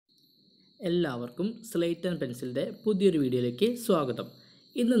എല്ലാവർക്കും slate and പെൻസിലിൻ്റെ പുതിയൊരു വീഡിയോയിലേക്ക് സ്വാഗതം.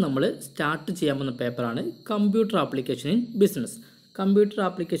 ഇന്ന് നമ്മൾ സ്റ്റാർട്ട് ചെയ്യാൻ പോകുന്ന പേപ്പറാണ് computer application in business. Computer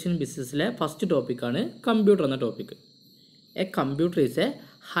application in ബിസിനസ്സിലെ first ടോപ്പിക്കാണ് കമ്പ്യൂട്ടർ എന്ന topic. A computer is A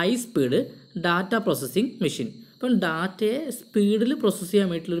high speed data processing machine. അപ്പം ഡാറ്റയെ സ്പീഡിൽ പ്രോസസ്സ് ചെയ്യാൻ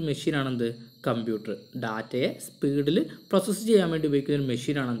വേണ്ടിയിട്ടുള്ളൊരു മെഷീനാണെന്ത് കമ്പ്യൂട്ടർ. ഡാറ്റയെ സ്പീഡിൽ പ്രോസസ്സ് ചെയ്യാൻ വേണ്ടി ഉപയോഗിക്കുന്ന ഒരു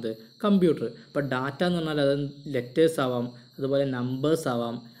മെഷീനാണെന്ത് കമ്പ്യൂട്ടർ. ഇപ്പോൾ ഡാറ്റ എന്ന് പറഞ്ഞാൽ അത് ലെറ്റേഴ്സ് ആവാം, അതുപോലെ നമ്പേഴ്സ്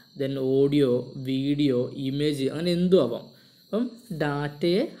ആവാം, ദെൻ ഓഡിയോ, വീഡിയോ, ഇമേജ്, അങ്ങനെ എന്തും ആവാം. അപ്പം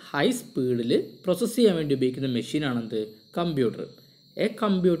ഡാറ്റയെ ഹൈ സ്പീഡിൽ പ്രോസസ്സ് ചെയ്യാൻ വേണ്ടി ഉപയോഗിക്കുന്ന മെഷീനാണെന്ത് computer. A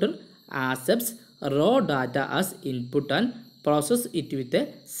computer accepts raw data as input and process it with a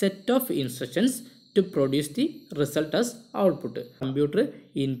set of instructions to produce the result as output. Computer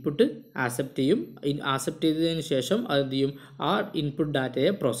input accept ചെയ്യും. ആക്സെപ്റ്റ് ചെയ്തതിന് ശേഷം അതെന്ത് ചെയ്യും, ആ ഇൻപുട്ട്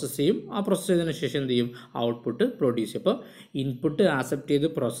ഡാറ്റയെ പ്രോസസ്സ് ചെയ്യും. ആ പ്രോസസ്സ് ചെയ്തതിന് ശേഷം എന്ത് ചെയ്യും, ഔട്ട്പുട്ട് പ്രൊഡ്യൂസ് ചെയ്യും. അപ്പോൾ ഇൻപുട്ട് ആക്സെപ്റ്റ് ചെയ്ത്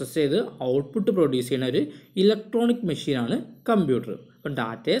പ്രോസസ്സ് ചെയ്ത് ഔട്ട്പുട്ട് പ്രൊഡ്യൂസ് ചെയ്യുന്ന ഒരു ഇലക്ട്രോണിക് മെഷീനാണ് കമ്പ്യൂട്ടർ. അപ്പം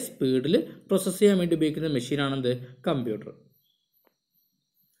ഡാറ്റയെ സ്പീഡിൽ പ്രോസസ്സ് ചെയ്യാൻ വേണ്ടി ഉപയോഗിക്കുന്ന മെഷീനാണെന്ത് കമ്പ്യൂട്ടർ.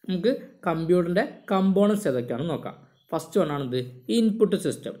 നമുക്ക് കമ്പ്യൂട്ടറിൻ്റെ കമ്പോണൻസ് ഏതൊക്കെയാണെന്ന് നോക്കാം. First one ആണെന്ത് input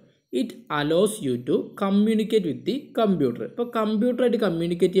system. It allows U to communicate with the computer. ഇപ്പോൾ കമ്പ്യൂട്ടറായിട്ട്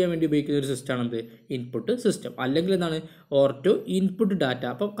കമ്മ്യൂണിക്കേറ്റ് ചെയ്യാൻ വേണ്ടി ഉപയോഗിക്കുന്ന ഒരു സിസ്റ്റമാണെന്ത് ഇൻപുട്ട് സിസ്റ്റം. അല്ലെങ്കിൽ എന്താണ് ഓർ ടു ഇൻപുട്ട് ഡാറ്റ.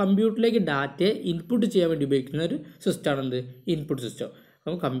 അപ്പോൾ കമ്പ്യൂട്ടറിലേക്ക് ഡാറ്റയെ ഇൻപുട്ട് ചെയ്യാൻ വേണ്ടി ഉപയോഗിക്കുന്ന ഒരു സിസ്റ്റമാണെന്ത് ഇൻപുട്ട് സിസ്റ്റം.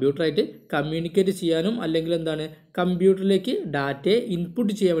 അപ്പം കമ്പ്യൂട്ടറായിട്ട് കമ്മ്യൂണിക്കേറ്റ് ചെയ്യാനും അല്ലെങ്കിൽ എന്താണ് കമ്പ്യൂട്ടറിലേക്ക് ഡാറ്റയെ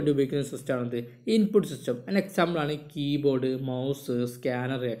ഇൻപുട്ട് ചെയ്യാൻ വേണ്ടി ഉപയോഗിക്കുന്ന സിസ്റ്റമാണെന്ത് ഇൻപുട്ട് സിസ്റ്റം. അതിന് എക്സാമ്പിളാണ് keyboard, mouse,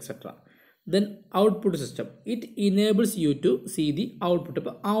 scanner etcetera. Then output system. It enables U to see the output.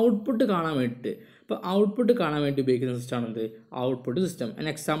 ഇപ്പോൾ ഔട്ട്പുട്ട് കാണാൻ വേണ്ടിയിട്ട് ഔട്ട്പുട്ട് കാണാൻ വേണ്ടി ഉപയോഗിക്കുന്ന സിസ്റ്റമാണെന്ത് ഔട്ട്പുട്ട് സിസ്റ്റം.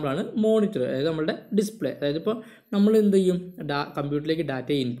 അതിന് എക്സാമ്പിളാണ് മോണിറ്റർ, അതായത് നമ്മുടെ ഡിസ്പ്ലേ. അതായത് ഇപ്പോൾ നമ്മൾ എന്ത് ചെയ്യും, കമ്പ്യൂട്ടറിലേക്ക്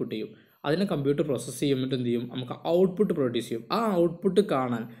ഡാറ്റയെ ഇൻപുട്ട് ചെയ്യും. അതിനെ കമ്പ്യൂട്ടർ പ്രോസസ്സ് ചെയ്യുമ്പോൾ എന്ത് ചെയ്യും, നമുക്ക് ഔട്ട്പുട്ട് പ്രൊഡ്യൂസ് ചെയ്യും. ആ ഔട്ട്പുട്ട്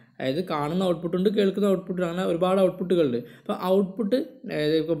കാണാൻ, അതായത് കാണുന്ന ഔട്ട്പുട്ടുണ്ട്, കേൾക്കുന്ന ഔട്ട്പുട്ട്, അങ്ങനെ ഒരുപാട് ഔട്ട്പുട്ടുകളുണ്ട്. അപ്പോൾ ഔട്ട്പുട്ട്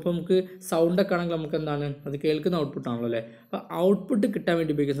ഇപ്പോൾ നമുക്ക് സൗണ്ടൊക്കെ ആണെങ്കിൽ നമുക്ക് എന്താണ് അത് കേൾക്കുന്ന ഔട്ട്പുട്ടാണല്ലോ അല്ലേ. അപ്പോൾ ഔട്ട്പുട്ട് കിട്ടാൻ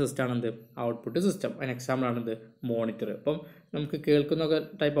വേണ്ടി ഉപയോഗിക്കുന്ന സിസ്റ്റമാണെന്ത് ഔട്ട്പുട്ട് സിസ്റ്റം. അതിന് എക്സാമ്പിളാണെന്ത് മോണിറ്റർ. അപ്പം നമുക്ക് കേൾക്കുന്ന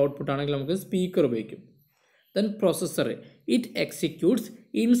ടൈപ്പ് ഔട്ട്പുട്ട് ആണെങ്കിൽ നമുക്ക് സ്പീക്കർ ഉപയോഗിക്കും. Then processor. It executes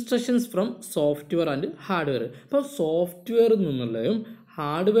instructions from software and hardware. അപ്പോൾ സോഫ്റ്റ്വെയറിൽ നിന്നുള്ളതും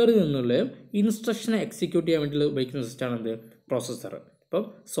ഹാർഡ്വെയറിൽ നിന്നുള്ളതും ഇൻസ്ട്രക്ഷനെ എക്സിക്യൂട്ട് ചെയ്യാൻ വേണ്ടി ഉപയോഗിക്കുന്ന സിസ്റ്റമാണെന്ത് പ്രോസസ്സർ. അപ്പം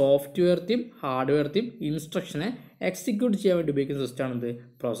സോഫ്റ്റ്വെയർത്തെയും ഹാർഡ്വെയർത്തെയും ഇൻസ്ട്രക്ഷനെ എക്സിക്യൂട്ട് ചെയ്യാൻ വേണ്ടി ഉപയോഗിക്കുന്ന സിസ്റ്റമാണെന്ത്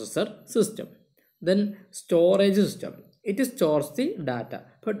processor system. Then storage system. It stores the data.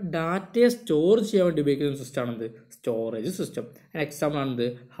 അപ്പോൾ ഡാറ്റയെ സ്റ്റോർ ചെയ്യാൻ വേണ്ടി ഉപയോഗിക്കുന്ന സിസ്റ്റമാണെന്ത് സ്റ്റോറേജ് സിസ്റ്റം. അതിന് എക്സാമ്പിളാണെന്ത്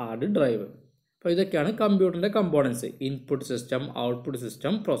ഹാർഡ് ഡ്രൈവ്. അപ്പോൾ ഇതൊക്കെയാണ് കമ്പ്യൂട്ടറിൻ്റെ components. Input system, output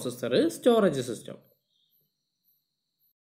system, processor, storage system.